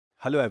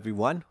Hello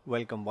everyone,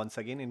 welcome once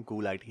again in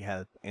Cool IT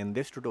Help. In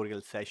this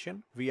tutorial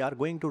session, we are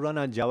going to run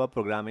a Java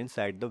program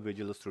inside the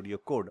Visual Studio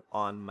Code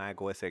on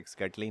Mac OS X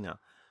Catalina.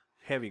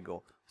 Here we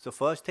go. So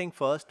first thing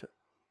first,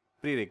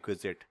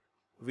 prerequisite.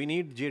 We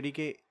need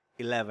JDK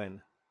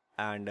 11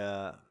 and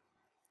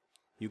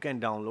you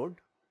can download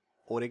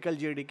Oracle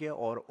JDK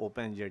or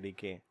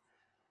OpenJDK.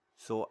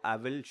 So I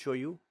will show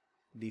you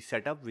the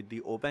setup with the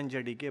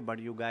OpenJDK, but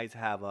you guys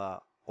have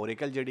a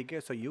Oracle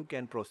JDK, so you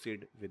can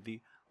proceed with the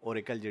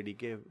Oracle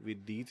JDK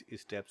with these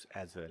steps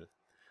as well.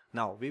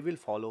 Now we will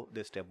follow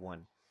the step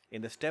 1.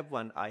 In the step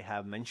 1, I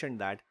have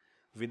mentioned that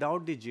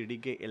without the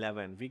JDK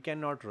 11, we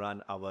cannot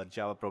run our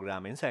Java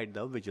program inside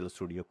the Visual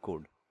Studio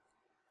Code.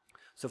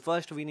 So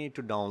first we need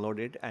to download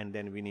it and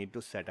then we need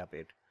to set up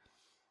it.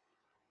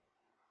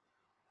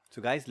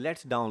 So guys,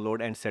 let's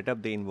download and set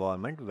up the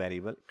environment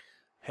variable.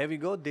 Here we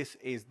go. This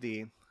is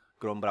the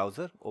Chrome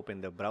browser.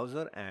 Open the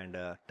browser and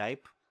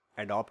type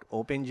adopt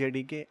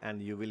OpenJDK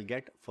and you will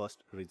get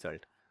first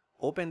result.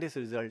 Open this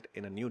result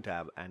in a new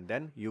tab and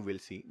then you will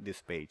see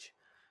this page.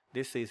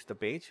 This is the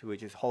page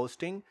which is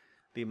hosting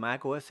the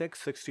Mac OS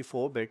X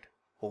 64-bit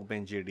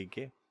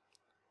OpenJDK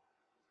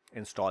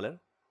installer.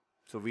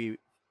 So we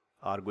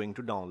are going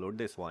to download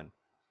this one.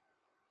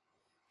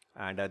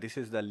 And this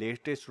is the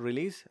latest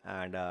release,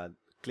 and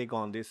click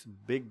on this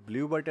big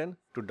blue button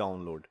to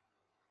download.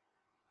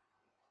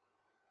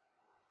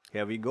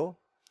 Here we go.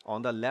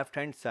 On the left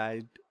hand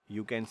side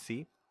you can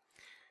see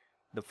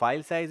the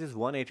file size is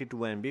 182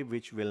 MB,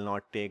 which will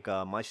not take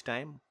much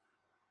time.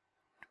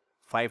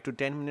 5 to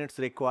 10 minutes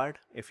required.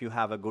 If you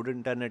have a good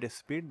internet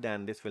speed,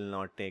 then this will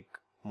not take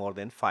more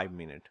than 5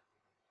 minutes.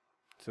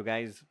 So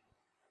guys,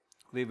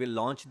 we will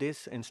launch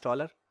this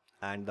installer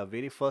and the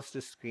very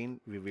first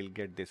screen we will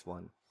get this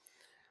one.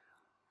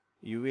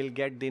 You will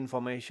get the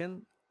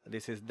information.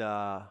 This is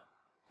the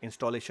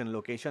installation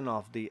location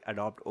of the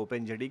adopt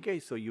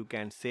OpenJDK, so you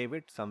can save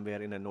it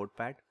somewhere in a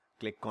notepad.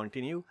 Click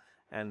continue,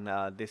 and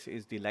this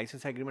is the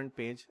license agreement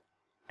page.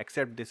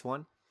 Accept this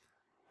one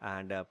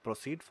and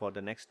proceed for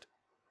the next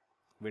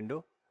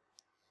window.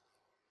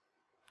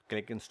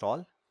 Click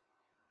install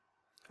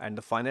and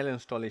the final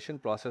installation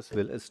process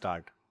will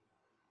start.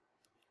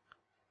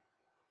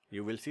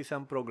 You will see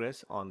some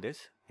progress on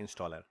this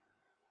installer.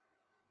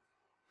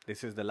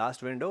 This is the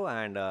last window,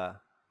 and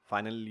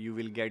finally you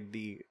will get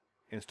the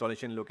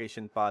installation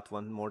location path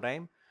one more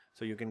time.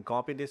 So you can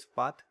copy this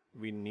path.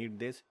 We need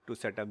this to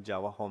set up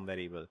Java home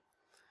variable.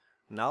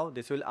 Now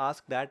this will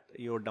ask that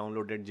your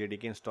downloaded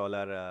JDK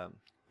installer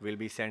will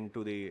be sent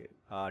to the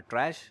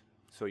trash,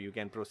 so you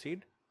can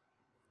proceed.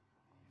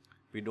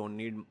 We don't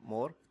need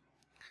more.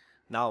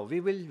 Now we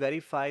will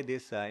verify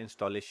this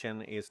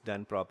installation is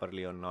done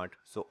properly or not.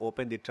 So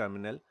open the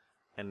terminal,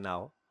 and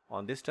now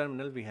on this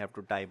terminal we have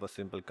to type a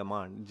simple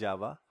command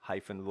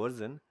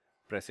java-version,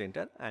 press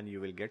enter, and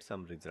you will get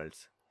some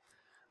results.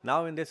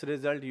 Now in this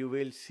result you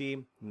will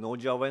see no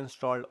Java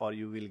installed, or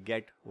you will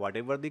get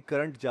whatever the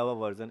current Java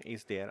version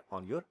is there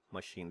on your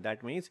machine.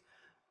 That means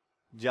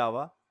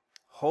Java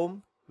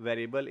home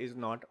variable is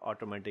not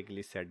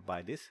automatically set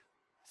by this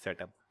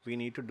setup. We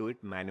need to do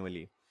it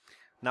manually.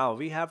 Now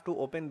we have to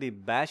open the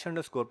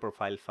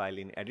bash_profile file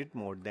in edit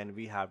mode. Then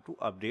we have to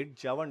update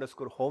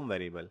java_home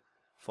variable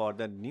for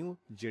the new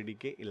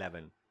JDK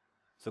 11.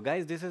 So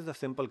guys, this is the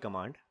simple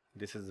command.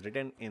 This is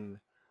written in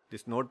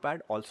this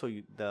notepad, also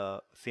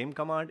the same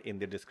command in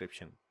the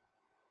description.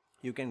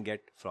 You can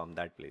get from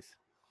that place.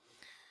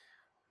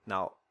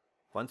 Now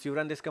once you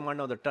run this command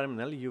on the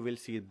terminal, you will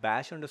see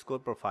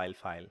bash_profile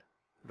file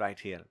right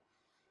here,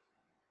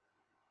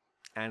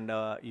 and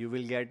you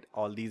will get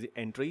all these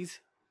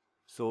entries.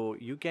 So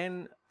you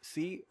can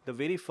see the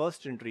very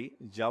first entry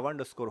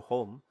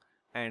java_home,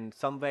 and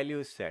some value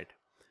is set.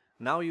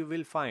 Now you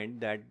will find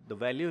that the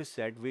value is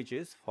set which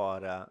is for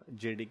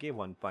JDK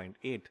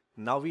 1.8.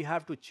 Now we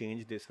have to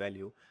change this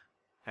value,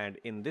 and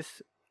in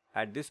this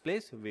at this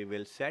place we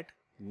will set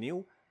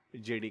new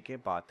JDK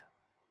path.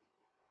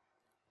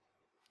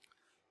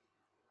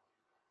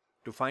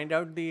 To find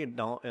out the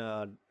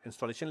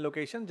installation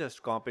location,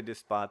 just copy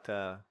this path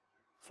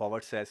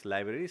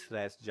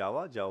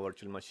 /libraries/java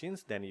virtual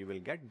machines, then you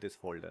will get this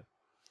folder.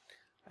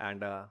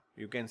 And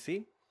you can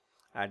see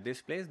at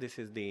this place, this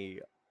is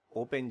the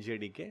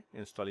OpenJDK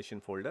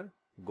installation folder.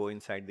 Go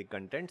inside the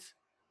contents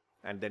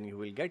and then you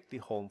will get the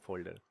home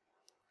folder.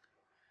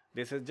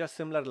 This is just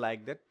similar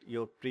like that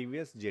your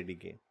previous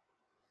JDK.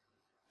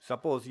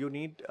 Suppose you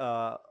need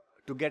to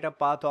get a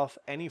path of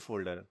any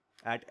folder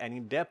at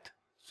any depth,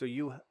 so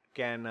you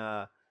can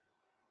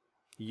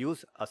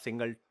use a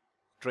single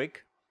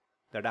trick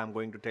that I'm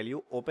going to tell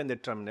you. Open the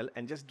terminal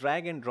and just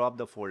drag and drop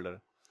the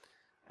folder,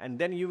 and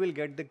then you will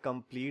get the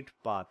complete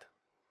path.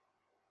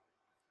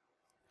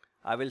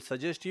 I will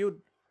suggest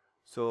you,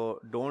 so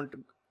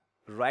don't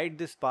write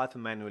this path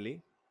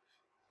manually.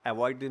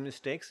 Avoid the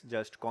mistakes.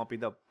 Just copy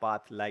the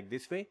path like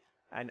this way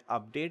and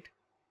update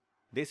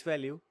this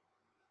value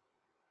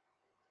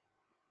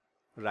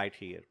right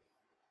here.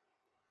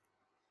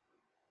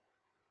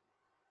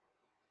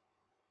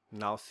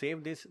 Now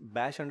save this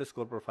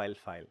bash_profile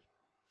file.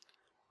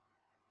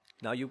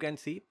 Now you can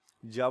see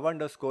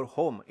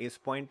java_home is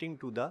pointing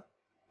to the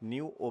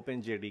new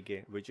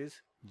OpenJDK, which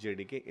is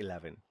JDK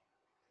 11.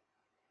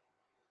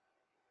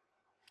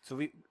 So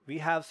we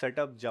have set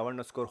up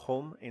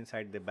java_home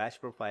inside the bash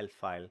profile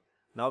file.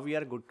 Now we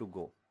are good to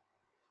go.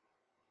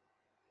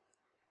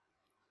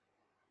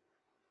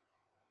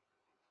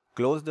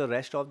 Close the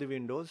rest of the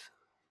windows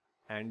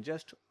and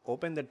just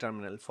open the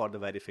terminal for the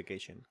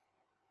verification.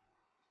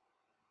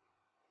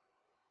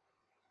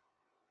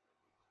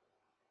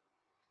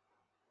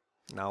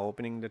 Now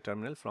opening the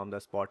terminal from the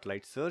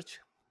Spotlight search.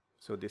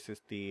 So this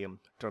is the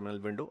terminal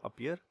window up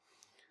here.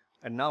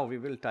 And now we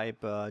will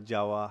type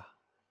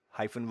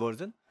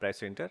java-version,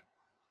 press enter.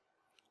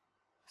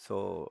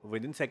 So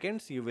within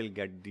seconds you will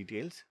get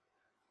details.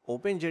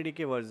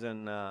 OpenJDK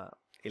version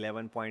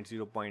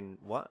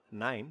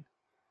 11.0.9,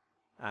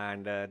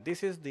 and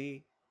this is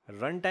the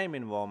runtime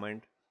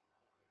environment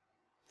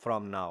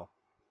from now.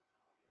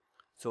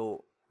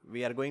 So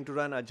we are going to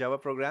run a Java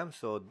program,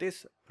 so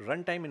this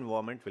runtime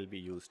environment will be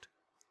used.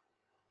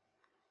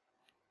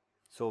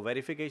 So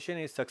verification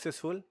is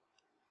successful.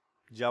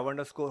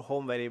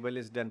 Java_home variable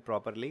is done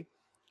properly.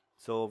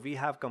 So we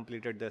have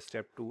completed the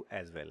step 2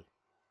 as well.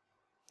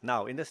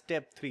 Now in the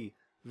step 3,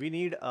 we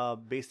need a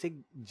basic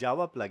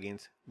Java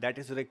plugins that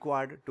is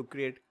required to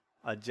create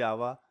a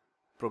Java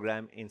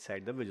program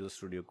inside the Visual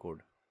Studio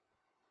Code.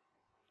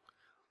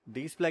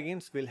 These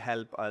plugins will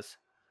help us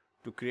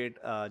to create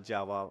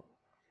Java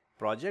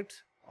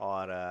projects,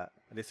 or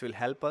this will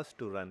help us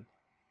to run.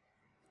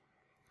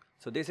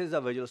 So this is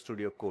the Visual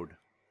Studio Code.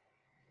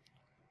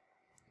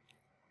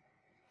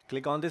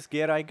 Click on this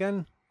gear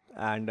icon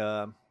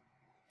and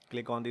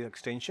click on the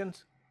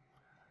extensions.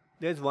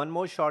 There's one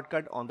more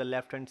shortcut on the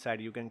left hand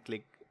side. You can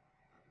click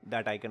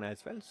that icon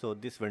as well. So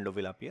this window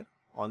will appear.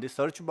 On the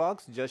search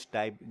box, just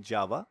type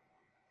Java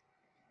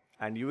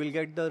and you will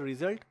get the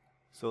result.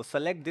 So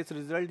select this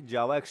result,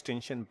 Java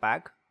extension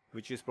pack,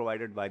 which is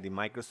provided by the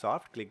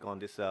Microsoft. Click on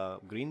this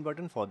green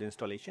button for the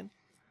installation.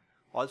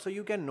 Also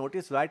you can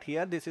notice right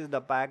here, this is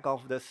the pack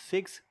of the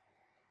 6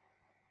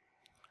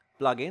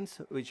 plugins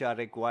which are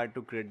required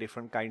to create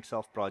different kinds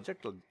of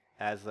project,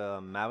 as a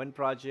Maven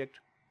project,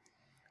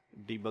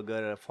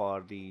 Debugger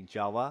for the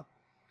Java,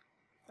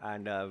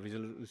 and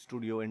Visual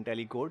Studio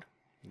IntelliCode.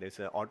 There's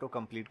an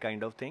autocomplete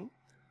kind of thing.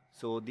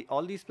 So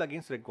all these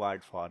plugins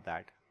required for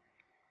that.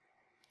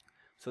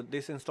 So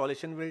this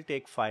installation will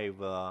take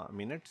 5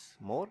 minutes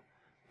more.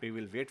 We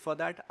will wait for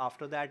that.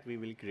 After that we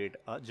will create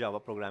a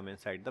Java program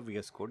inside the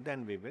VS Code,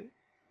 then we will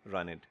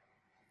run it.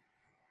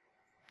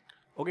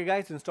 Okay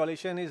guys,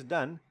 installation is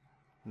done.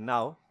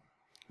 Now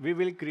we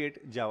will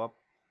create Java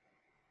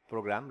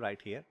program right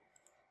here.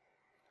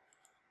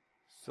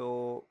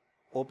 So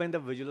open the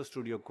Visual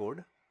Studio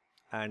Code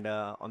and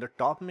on the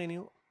top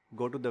menu,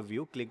 go to the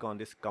view, click on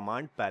this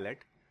command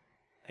palette.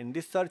 In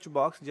this search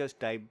box, just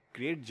type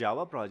create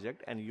Java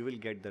project and you will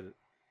get the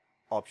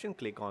option.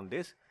 Click on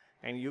this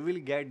and you will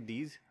get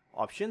these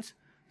options.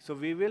 So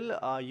we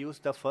will use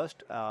the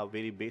first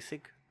very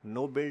basic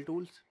no build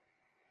tools.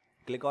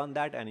 Click on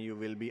that and you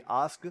will be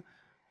asked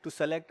to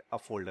select a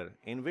folder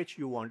in which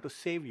you want to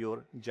save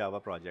your Java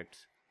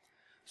projects.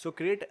 So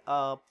create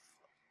a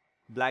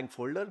blank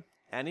folder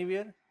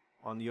anywhere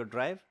on your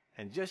drive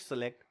and just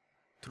select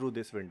through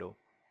this window.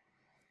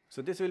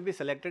 So this will be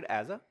selected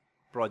as a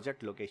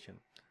project location.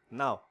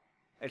 Now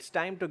it's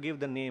time to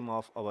give the name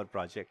of our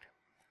project.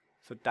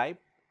 So type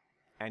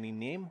any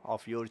name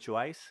of your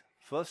choice.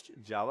 First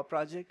Java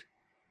project,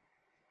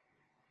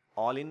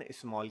 all in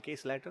small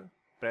case letter.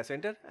 Press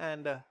enter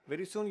and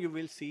very soon you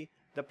will see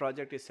the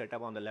project is set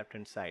up on the left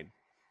hand side.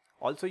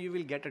 Also you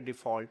will get a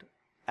default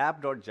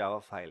app.java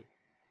file.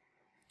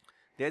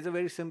 There's a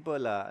very simple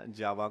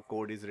Java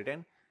code is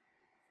written,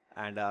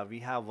 and we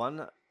have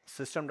one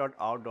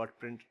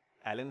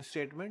system.out.println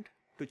statement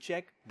to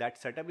check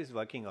that setup is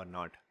working or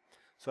not.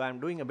 So I'm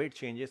doing a bit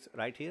changes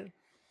right here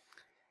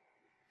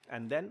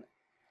and then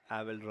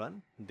I will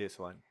run this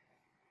one.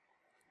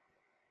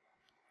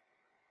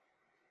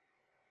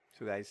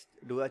 So guys,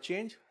 do a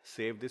change,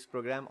 save this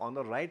program. On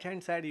the right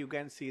hand side you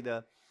can see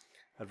the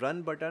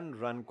run button,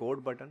 run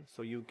code button,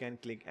 so you can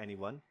click any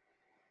one.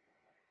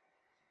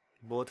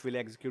 Both will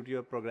execute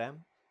your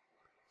program.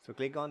 So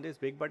click on this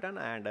big button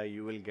and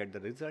you will get the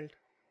result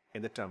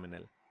in the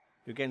terminal.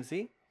 You can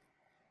see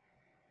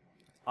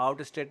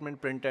out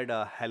statement printed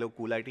hello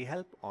cool IT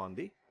help on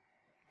the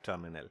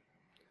terminal.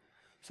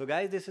 So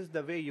guys, this is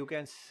the way you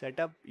can set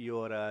up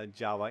your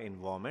Java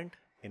environment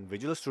in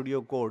Visual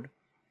Studio Code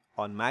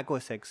on Mac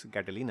OS X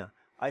Catalina.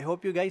 I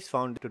hope you guys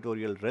found the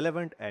tutorial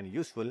relevant and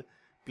useful.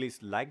 Please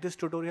like this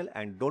tutorial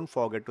and don't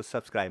forget to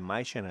subscribe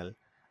my channel.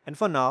 And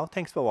for now,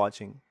 thanks for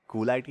watching.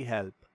 Cool IT help.